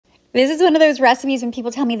This is one of those recipes when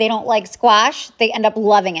people tell me they don't like squash, they end up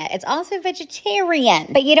loving it. It's also vegetarian,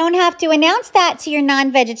 but you don't have to announce that to your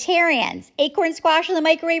non-vegetarians. Acorn squash in the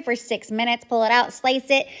microwave for 6 minutes, pull it out, slice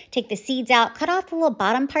it, take the seeds out, cut off the little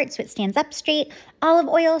bottom part so it stands up straight, olive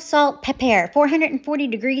oil, salt, pepper, 440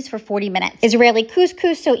 degrees for 40 minutes. Israeli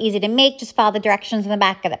couscous, so easy to make. Just follow the directions on the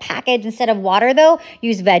back of the package. Instead of water though,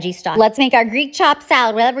 use veggie stock. Let's make our Greek chopped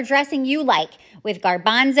salad, whatever dressing you like, with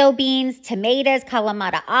garbanzo beans, tomatoes,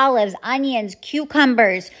 Kalamata olives, onions,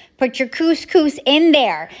 cucumbers. Put your couscous in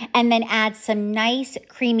there and then add some nice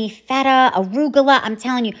creamy feta, arugula. I'm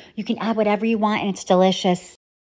telling you, you can add whatever you want and it's delicious.